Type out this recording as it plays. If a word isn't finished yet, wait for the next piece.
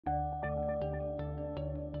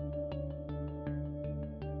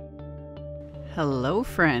Hello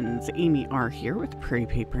friends, AmyR here with Prairie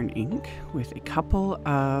Paper and Ink with a couple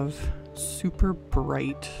of super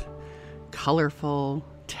bright, colorful,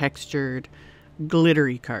 textured,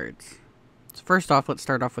 glittery cards. So first off, let's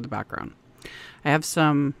start off with the background. I have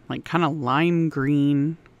some like kind of lime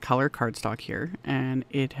green color cardstock here, and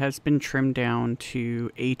it has been trimmed down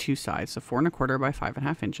to A2 size, so 4 1/4 by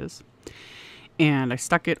 5.5 inches. And I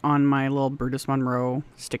stuck it on my little Brutus Monroe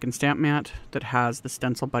stick and stamp mat that has the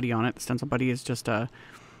stencil buddy on it. The stencil buddy is just a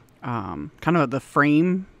kind of the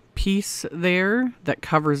frame piece there that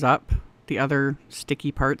covers up the other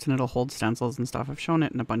sticky parts, and it'll hold stencils and stuff. I've shown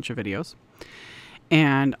it in a bunch of videos.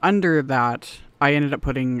 And under that, I ended up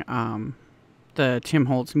putting the Tim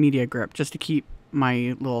Holtz media grip just to keep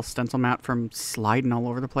my little stencil mat from sliding all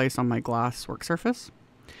over the place on my glass work surface.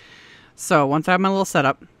 So once I have my little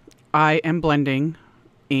setup, I am blending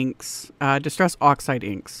inks, Distress Oxide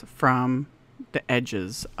inks from the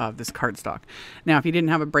edges of this cardstock. Now, if you didn't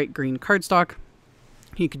have a bright green cardstock,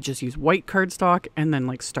 you could just use white cardstock and then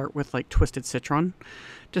like start with like Twisted Citron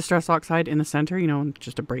Distress Oxide in the center, you know,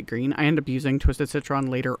 just a bright green. I end up using Twisted Citron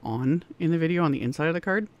later on in the video on the inside of the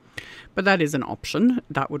card, but that is an option.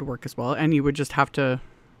 That would work as well. And you would just have to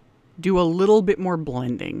do a little bit more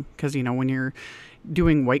blending because, you know, when you're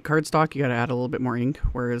doing white cardstock, you got to add a little bit more ink,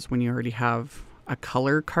 whereas when you already have a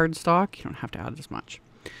color cardstock, you don't have to add as much.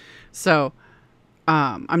 So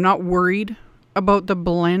I'm not worried about the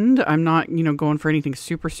blend. I'm not, you know, going for anything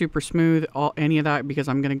super smooth, any of that, because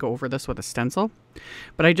I'm going to go over this with a stencil.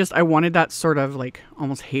 But I wanted that sort of like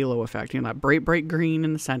almost halo effect, you know, that bright green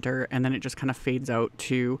in the center, and then it just kind of fades out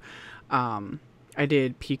to I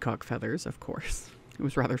did peacock feathers, of course. It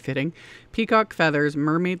was rather fitting. Peacock feathers,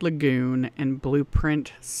 Mermaid Lagoon, and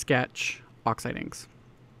Blueprint Sketch Oxide inks.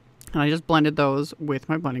 And I just blended those with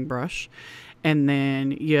my blending brush. And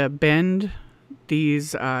then you bend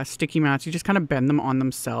these sticky mats. You just kind of bend them on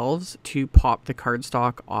themselves to pop the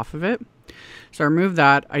cardstock off of it. So I removed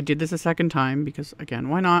that. I did this a second time because, again,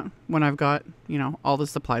 why not when I've got, you know, all the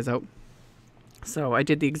supplies out. So I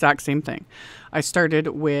did the exact same thing. I started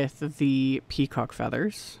with the peacock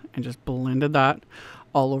feathers and just blended that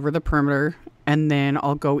all over the perimeter. And then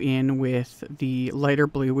I'll go in with the lighter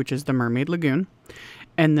blue, which is the Mermaid Lagoon.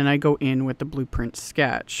 And then I go in with the Blueprint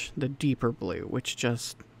Sketch, the deeper blue, which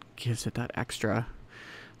just gives it that extra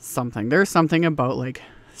something. There's something about like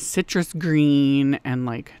citrus green and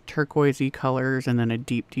like turquoisey colors and then a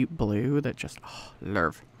deep blue that just, oh,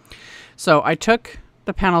 love. So I took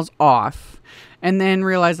the panels off and then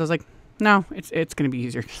realized I was like, no, it's going to be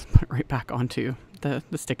easier to just put it right back onto the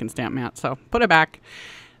stick and stamp mat. So put it back.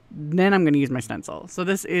 Then I'm going to use my stencil. So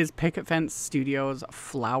this is Picket Fence Studios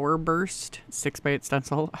Flower Burst 6x8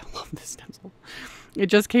 stencil. I love this stencil. It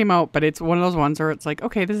just came out, but it's one of those ones where it's like,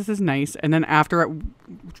 okay, this is nice. And then after,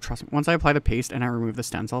 trust me, once I apply the paste and I remove the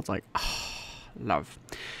stencil, it's like, oh, love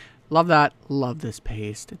that. Love this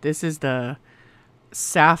paste. This is the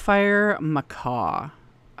Sapphire Macaw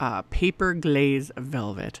Paper Glaze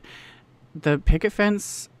Velvet. The Picket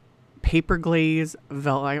Fence Paper Glaze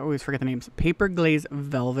Velvet, I always forget the names. Paper Glaze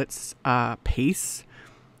Velvet's paste.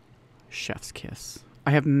 Chef's kiss.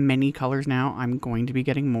 I have many colors now. I'm going to be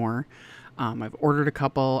getting more. I've ordered a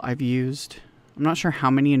couple. I've used, I'm not sure how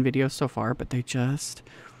many in videos so far, but they just,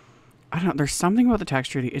 I don't know. There's something about the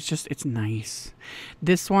texture. It's nice.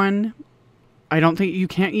 This one, I don't think, you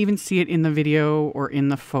can't even see it in the video or in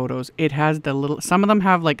the photos. It has the little, some of them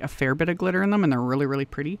have like a fair bit of glitter in them and they're really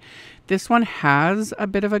pretty. This one has a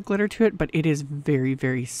bit of a glitter to it, but it is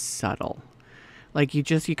very subtle. Like you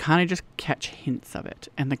kind of just catch hints of it,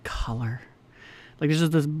 and the color. Like this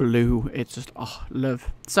is this blue. It's just, oh, love.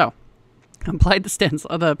 So I applied the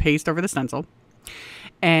stencil, the paste over the stencil,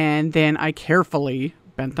 and then I carefully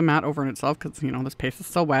bent the mat over in itself because, you know, this paste is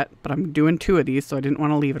still wet, but I'm doing 2 of these, so I didn't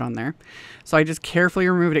want to leave it on there. So I just carefully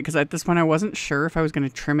removed it because at this point I wasn't sure if I was going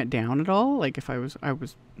to trim it down at all. Like if I was,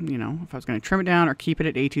 you know, if I was going to trim it down or keep it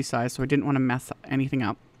at A2 size, so I didn't want to mess anything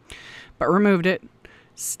up. But removed it,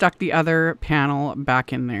 stuck the other panel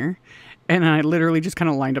back in there, and I literally just kind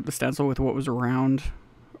of lined up the stencil with what was around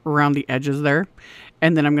the edges there.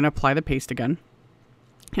 And then I'm going to apply the paste again.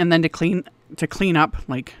 And then to clean up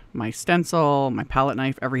like my stencil, my palette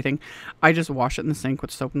knife, everything, I just wash it in the sink with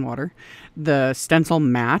soap and water. The stencil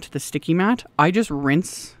mat, the sticky mat, I just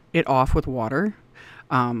rinse it off with water.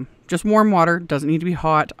 Just warm water, doesn't need to be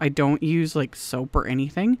hot. I don't use like soap or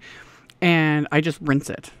anything. And I just rinse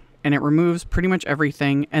it. And it removes pretty much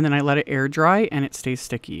everything. And then I let it air dry and it stays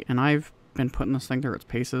sticky. And I've been putting this thing through its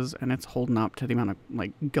paces and it's holding up to the amount of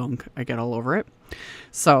like gunk I get all over it.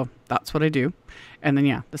 So that's what I do. And then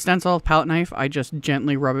yeah, the stencil palette knife, I just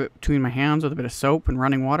gently rub it between my hands with a bit of soap and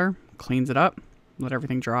running water, cleans it up, let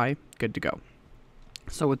everything dry, good to go.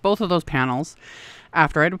 So with both of those panels,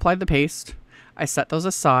 after I'd applied the paste, I set those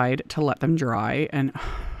aside to let them dry, and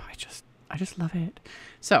I just love it.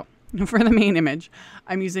 So for the main image,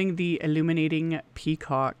 I'm using the Illuminating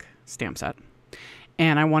Peacock stamp set,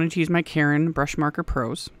 and I wanted to use my Karin BRUSHMARKER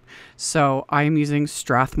Pros. So I am using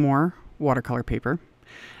Strathmore watercolor paper.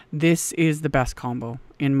 This is the best combo,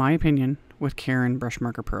 in my opinion, with Karin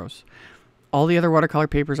BRUSHMARKER Pros. All the other watercolor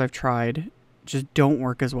papers I've tried just don't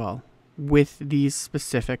work as well with these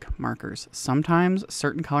specific markers. Sometimes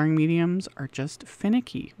certain coloring mediums are just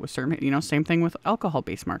finicky with certain, you know, same thing with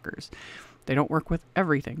alcohol-based markers. They don't work with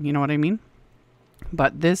everything, you know what I mean?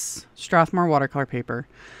 But this Strathmore watercolor paper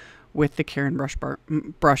with the Karin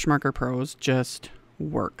BRUSHMARKER Pros just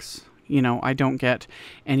works. You know, I don't get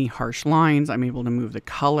any harsh lines. I'm able to move the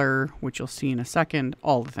color, which you'll see in a second,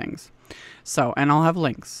 all the things. So, and I'll have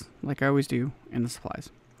links, like I always do, in the supplies.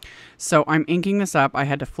 So I'm inking this up. I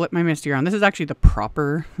had to flip my MISTI around. This is actually the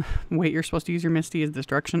proper way you're supposed to use your MISTI, is this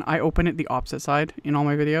direction. I open it the opposite side in all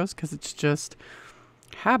my videos because it's just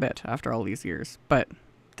habit after all these years. But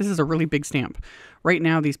this is a really big stamp. Right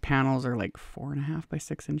now, these panels are like 4.5 by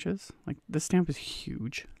 6 inches. Like, this stamp is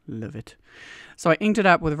huge. Love it. So I inked it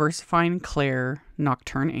up with VersaFine Clair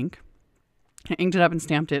Nocturne ink. I inked it up and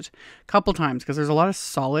stamped it a couple times because there's a lot of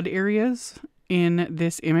solid areas in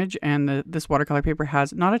this image, and this watercolor paper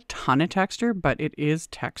has not a ton of texture, but it is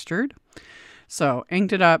textured. So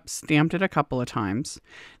inked it up, stamped it a couple of times.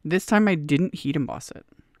 This time I didn't heat emboss it.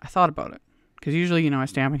 I thought about it because usually, you know, I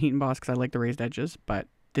stamp and heat emboss because I like the raised edges, but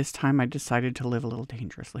this time I decided to live a little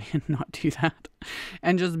dangerously and not do that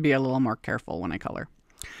and just be a little more careful when I color.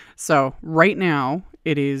 So right now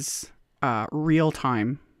it is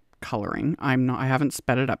real-time coloring. I haven't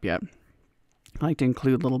sped it up yet. I like to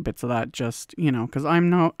include little bits of that, just, you know, because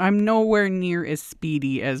I'm nowhere near as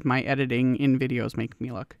speedy as my editing in videos make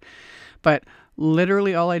me look. But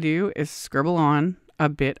literally all I do is scribble on a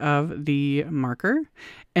bit of the marker,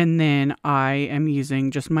 and then I am using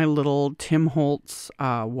just my little Tim Holtz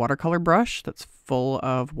watercolor brush that's full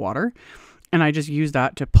of water, and I just use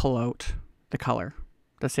that to pull out the color.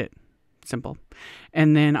 That's it. Simple.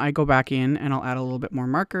 And then I go back in and I'll add a little bit more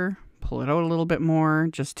marker, pull it out a little bit more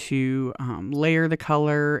just to layer the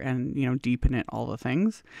color and, you know, deepen it, all the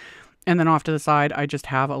things. And then off to the side, I just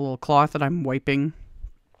have a little cloth that I'm wiping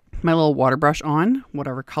my little water brush on,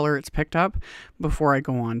 whatever color it's picked up, before I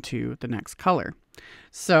go on to the next color.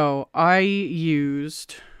 So I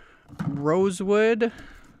used Rosewood.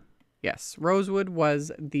 Yes, Rosewood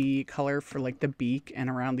was the color for like the beak and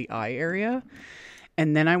around the eye area.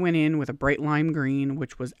 And then I went in with a bright lime green,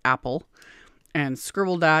 which was Apple, and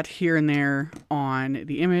scribbled that here and there on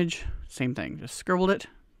the image. Same thing, just scribbled it,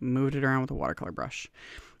 moved it around with a watercolor brush.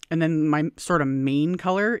 And then my sort of main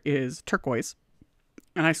color is turquoise.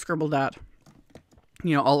 And I scribbled that,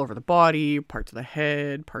 you know, all over the body, parts of the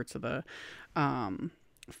head, parts of the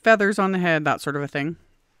feathers on the head, that sort of a thing.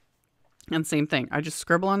 And same thing, I just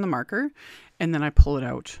scribble on the marker and then I pull it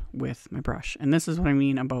out with my brush. And this is what I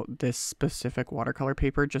mean about this specific watercolor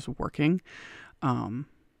paper just working.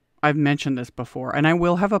 I've mentioned this before, and I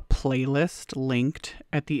will have a playlist linked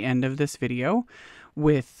at the end of this video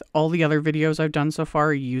with all the other videos I've done so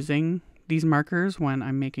far using these markers when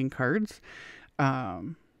I'm making cards.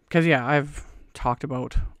 Because yeah, I've talked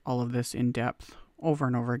about all of this in depth over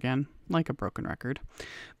and over again, like a broken record.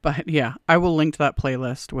 But yeah, I will link to that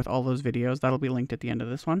playlist with all those videos. That'll be linked at the end of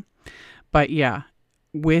this one. But yeah,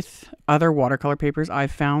 with other watercolor papers,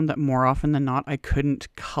 I've found that more often than not, I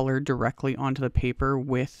couldn't color directly onto the paper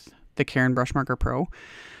with the Karin BRUSHMARKER Pro.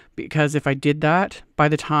 Because if I did that, by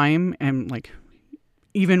the time, and like,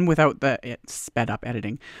 even without the sped up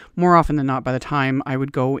editing, more often than not, by the time I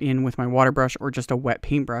would go in with my water brush or just a wet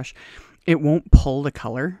paintbrush, it won't pull the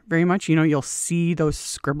color very much. You know, you'll see those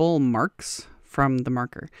scribble marks from the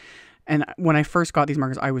marker. And when I first got these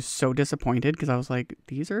markers, I was so disappointed because I was like,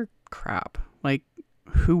 these are crap. Like,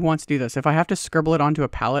 who wants to do this? If I have to scribble it onto a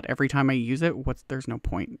palette every time I use it, there's no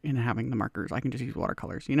point in having the markers. I can just use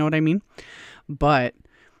watercolors. You know what I mean? But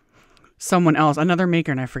someone else, another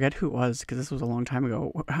maker, and I forget who it was because this was a long time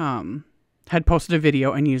ago, had posted a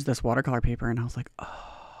video and used this watercolor paper, and I was like,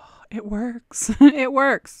 oh, it works. It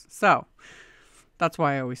works. So that's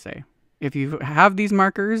why I always say, if you have these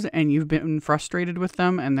markers and you've been frustrated with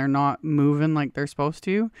them and they're not moving like they're supposed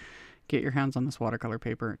to, get your hands on this watercolor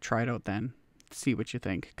paper. Try it out then. See what you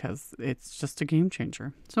think, because it's just a game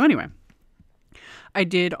changer. So anyway, I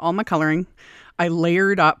did all my coloring. I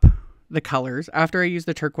layered up the colors. After I used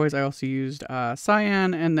the turquoise, I also used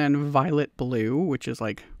cyan and then violet blue, which is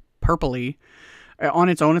like purpley, On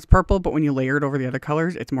its own, it's purple, but when you layer it over the other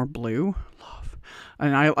colors, it's more blue. Love.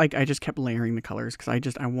 And I just kept layering the colors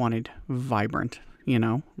because I wanted vibrant, you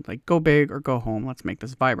know, like go big or go home. Let's make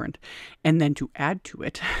this vibrant. And then to add to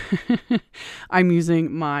it, I'm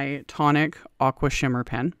using my Tonic Aqua Shimmer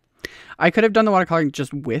pen. I could have done the watercoloring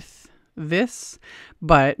just with this,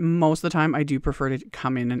 but most of the time I do prefer to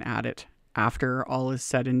come in and add it after all is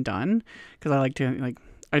said and done, because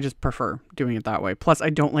I just prefer doing it that way. Plus, I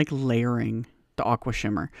don't like layering the Aqua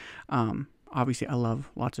Shimmer. Obviously, I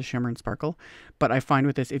love lots of shimmer and sparkle, but I find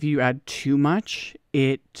with this, if you add too much,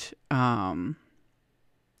 it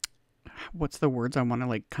what's the words I want to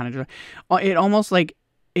like kind of do? It almost like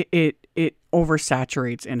it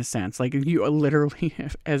oversaturates in a sense. Like you literally,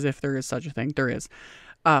 as if there is such a thing, there is.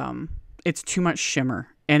 It's too much shimmer,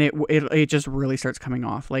 and it just really starts coming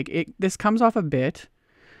off. Like this comes off a bit.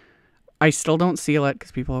 I still don't seal it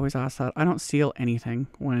because people always ask that. I don't seal anything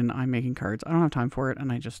when I'm making cards. I don't have time for it,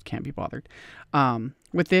 and I just can't be bothered.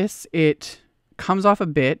 With this, it comes off a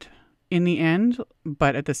bit in the end,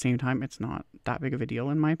 but at the same time, it's not that big of a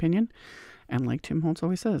deal in my opinion. And like Tim Holtz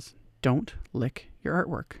always says, don't lick your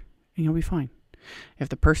artwork and you'll be fine. If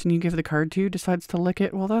the person you give the card to decides to lick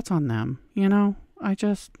it, well, that's on them. You know,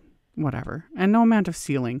 whatever. And no amount of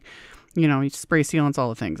sealing, you know, you spray sealants, all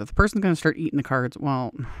the things. If the person's going to start eating the cards,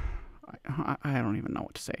 well, I don't even know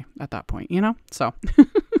what to say at that point, you know? So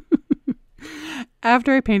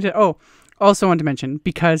after I painted, also want to mention,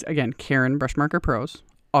 because again, Karin Brush Marker Pros,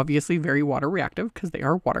 obviously very water reactive because they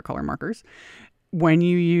are watercolor markers. When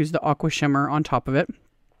you use the Aqua Shimmer on top of it,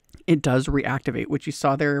 it does reactivate, which you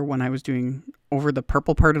saw there when I was doing over the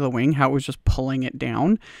purple part of the wing, how it was just pulling it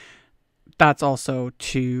down. That's also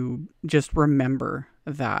to just remember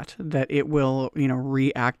that it will, you know,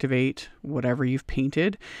 reactivate whatever you've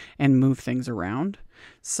painted and move things around.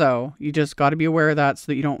 So you just got to be aware of that so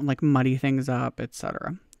that you don't like muddy things up,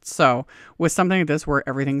 etc. So with something like this where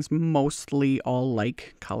everything's mostly all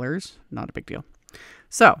like colors, not a big deal.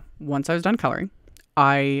 So once I was done coloring,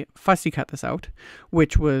 I fussy cut this out,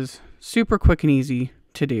 which was super quick and easy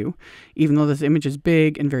to do. Even though this image is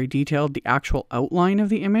big and very detailed, the actual outline of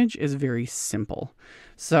the image is very simple.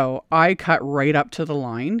 So I cut right up to the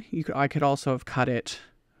line. I could also have cut it,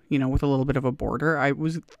 you know, with a little bit of a border. I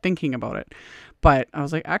was thinking about it, but I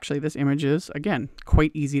was like, actually, this image is, again,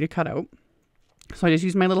 quite easy to cut out. So I just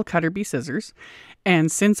used my little cutter bee scissors.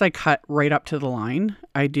 And since I cut right up to the line,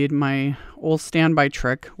 I did my old standby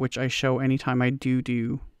trick, which I show anytime I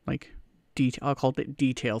do like detail, I'll call it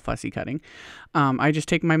detail fussy cutting. I just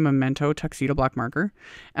take my Memento Tuxedo black marker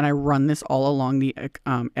and I run this all along the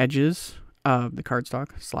edges of the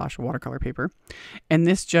cardstock / watercolor paper. And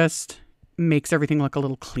this just makes everything look a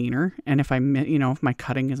little cleaner. And if if my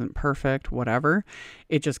cutting isn't perfect, whatever,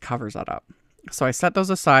 it just covers that up. So I set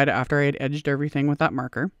those aside after I had edged everything with that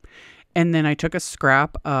marker. And then I took a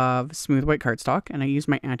scrap of smooth white cardstock and I used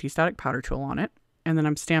my anti-static powder tool on it. And then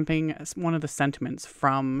I'm stamping one of the sentiments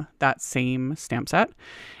from that same stamp set.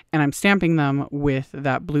 And I'm stamping them with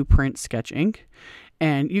that blueprint sketch ink.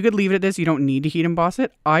 And you could leave it at this. You don't need to heat emboss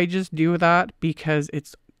it. I just do that because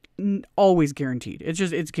it's always guaranteed.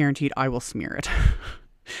 It's guaranteed I will smear it.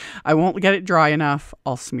 I won't get it dry enough.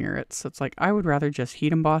 I'll smear it. So it's like, I would rather just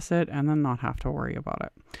heat emboss it and then not have to worry about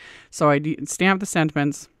it. So I stamped the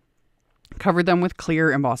sentiments, covered them with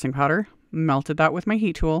clear embossing powder, melted that with my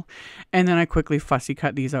heat tool, and then I quickly fussy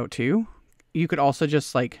cut these out too. You could also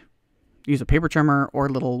just like use a paper trimmer or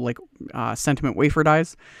little like sentiment wafer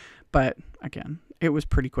dies. But again, it was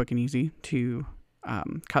pretty quick and easy to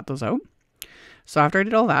cut those out. So after I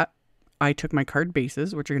did all that, I took my card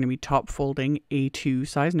bases, which are going to be top folding A2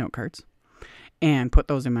 size note cards, and put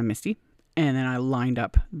those in my MISTI. And then I lined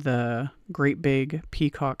up the great big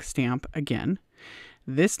Peacock stamp again.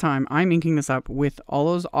 This time I'm inking this up with all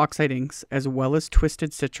those Oxide inks as well as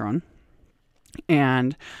Twisted Citron.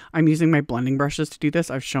 And I'm using my blending brushes to do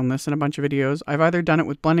this. I've shown this in a bunch of videos. I've either done it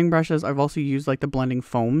with blending brushes. I've also used like the blending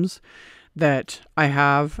foams that I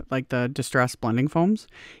have, like the Distress blending foams.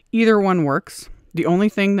 Either one works. The only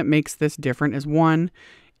thing that makes this different is one,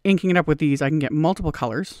 inking it up with these, I can get multiple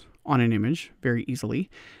colors on an image very easily.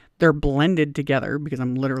 They're blended together because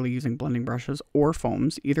I'm literally using blending brushes or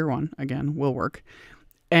foams. Either one, again, will work.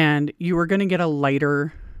 And you are going to get a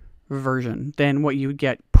lighter version than what you would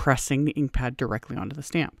get pressing the ink pad directly onto the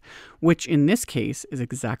stamp, which in this case is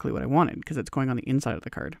exactly what I wanted because it's going on the inside of the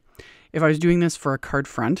card. If I was doing this for a card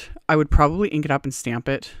front, I would probably ink it up and stamp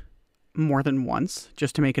it more than once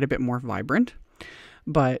just to make it a bit more vibrant.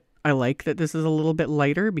 But I like that this is a little bit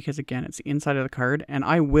lighter because again, it's the inside of the card, and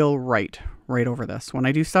I will write right over this. When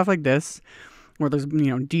I do stuff like this, where there's,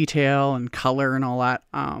 detail and color and all that,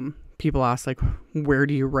 people ask, like, where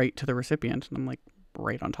do you write to the recipient? And I'm like,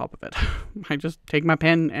 right on top of it. I just take my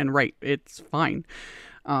pen and write. It's fine.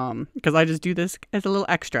 Because I just do this as a little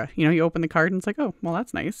extra. You know, you open the card and it's like, oh, well,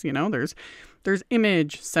 that's nice. You know, there's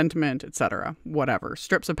image, sentiment, etc. Whatever.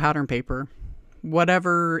 Strips of pattern paper.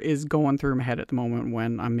 Whatever is going through my head at the moment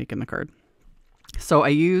when I'm making the card. So I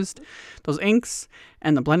used those inks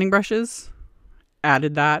and the blending brushes,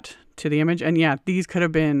 added that to the image. And yeah, these could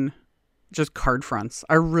have been just card fronts.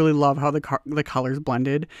 I really love how the colors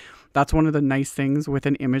blended. That's one of the nice things with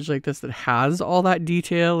an image like this that has all that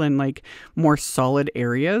detail and like more solid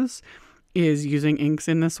areas, is using inks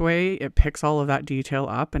in this way. It picks all of that detail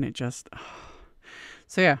up and it just...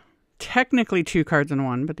 So yeah, technically 2 cards in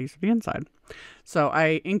one, but these are the inside. So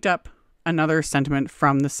I inked up another sentiment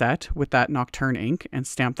from the set with that Nocturne ink and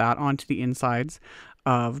stamped that onto the insides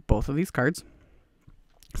of both of these cards.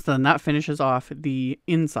 So then that finishes off the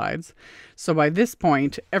insides. So by this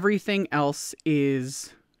point, everything else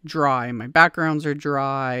is dry. My backgrounds are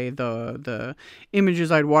dry. The images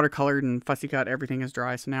I'd watercolored and fussy cut, everything is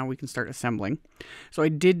dry. So now we can start assembling. So I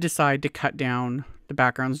did decide to cut down the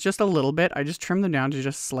backgrounds just a little bit. I just trimmed them down to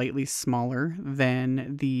just slightly smaller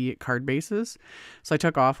than the card bases. So I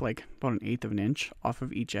took off like about 1/8 of an inch off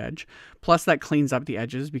of each edge. Plus that cleans up the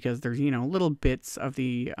edges because there's, you know, little bits of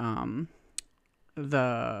the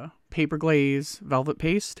paper glaze velvet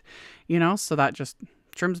paste, you know, so that just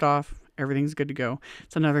trims it off. Everything's good to go.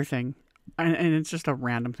 It's another thing, and it's just a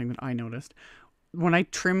random thing that I noticed. When I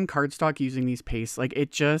trim cardstock using these pastes, like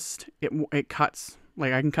it cuts,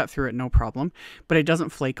 like I can cut through it no problem, but it doesn't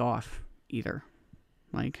flake off either.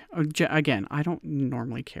 Like, again, I don't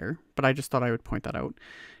normally care, but I just thought I would point that out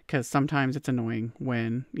because sometimes it's annoying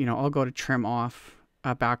when, you know, I'll go to trim off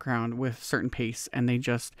a background with certain pastes and they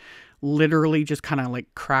just literally just kind of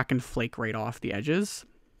like crack and flake right off the edges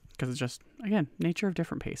because it's just, again, nature of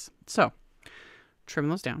different pastes. So trim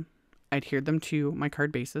those down. I adhered them to my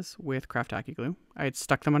card bases with craft tacky glue. I had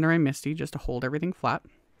stuck them under my MISTI just to hold everything flat.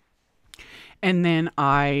 And then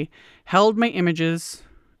I held my images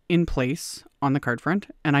in place on the card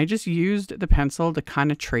front, and I just used the pencil to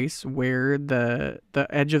kind of trace where the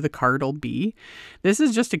edge of the card will be. This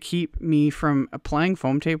is just to keep me from applying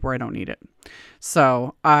foam tape where I don't need it.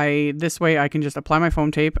 So this way I can just apply my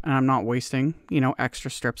foam tape and I'm not wasting, you know,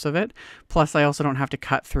 extra strips of it. Plus I also don't have to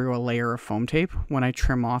cut through a layer of foam tape when I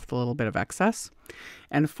trim off the little bit of excess.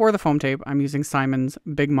 And for the foam tape, I'm using Simon's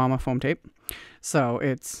Big Mama foam tape. So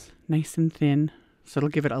it's nice and thin. So it'll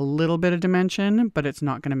give it a little bit of dimension, but it's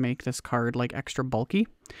not going to make this card like extra bulky.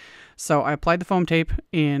 So I applied the foam tape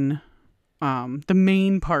in the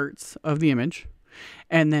main parts of the image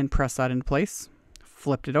and then pressed that into place,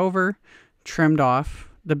 flipped it over, trimmed off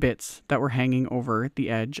the bits that were hanging over the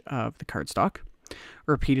edge of the cardstock.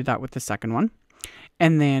 Repeated that with the second one.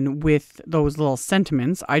 And then with those little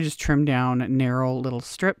sentiments, I just trimmed down narrow little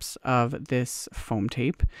strips of this foam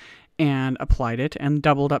tape and applied it and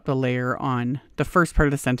doubled up the layer on the first part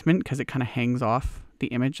of the sentiment because it kind of hangs off the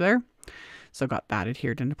image there. So got that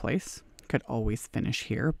adhered into place. Could always finish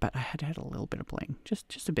here, but I had to add a little bit of bling,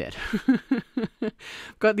 just a bit.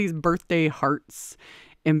 Got these birthday hearts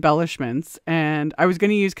embellishments, and I was going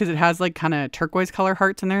to use, because it has like kind of turquoise color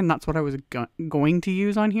hearts in there, and that's what I was going to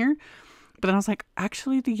use on here. But then I was like,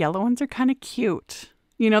 actually the yellow ones are kind of cute.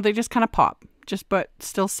 You know, they just kind of pop. But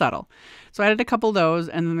still subtle. So I added a couple of those,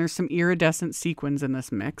 and then there's some iridescent sequins in this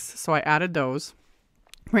mix. So I added those.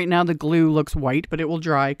 Right now the glue looks white, but it will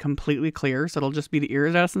dry completely clear. So it'll just be the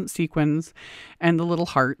iridescent sequins and the little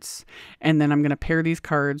hearts. And then I'm going to pair these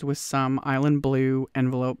cards with some Island Blue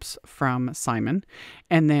envelopes from Simon.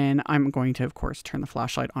 And then I'm going to, of course, turn the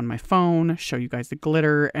flashlight on my phone, show you guys the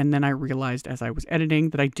glitter. And then I realized as I was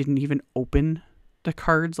editing that I didn't even open the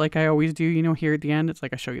cards like I always do. You know, here at the end, it's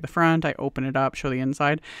like I show you the front, I open it up, show the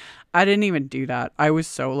inside. I didn't even do that. I was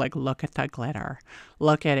so like, look at that glitter.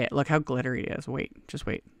 Look at it. Look how glittery it is. Wait, just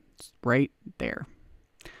wait. It's right there.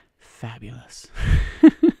 Fabulous.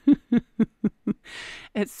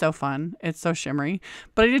 It's so fun. It's so shimmery.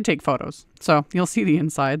 But I did take photos. So you'll see the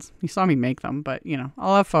insides. You saw me make them, but you know,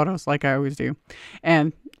 I'll have photos like I always do.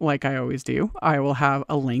 And like I always do, I will have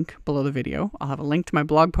a link below the video. I'll have a link to my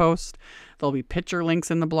blog post. There'll be picture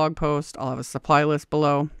links in the blog post. I'll have a supply list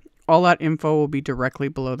below. All that info will be directly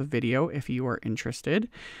below the video if you are interested.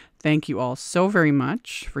 Thank you all so very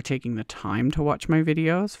much for taking the time to watch my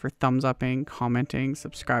videos, for thumbs upping, commenting,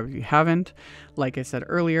 subscribe if you haven't. Like I said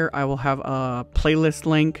earlier, I will have a playlist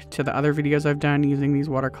link to the other videos I've done using these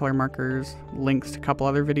watercolor markers, links to a couple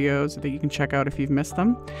other videos that you can check out if you've missed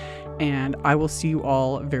them. And I will see you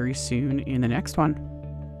all very soon in the next one.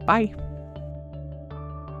 Bye.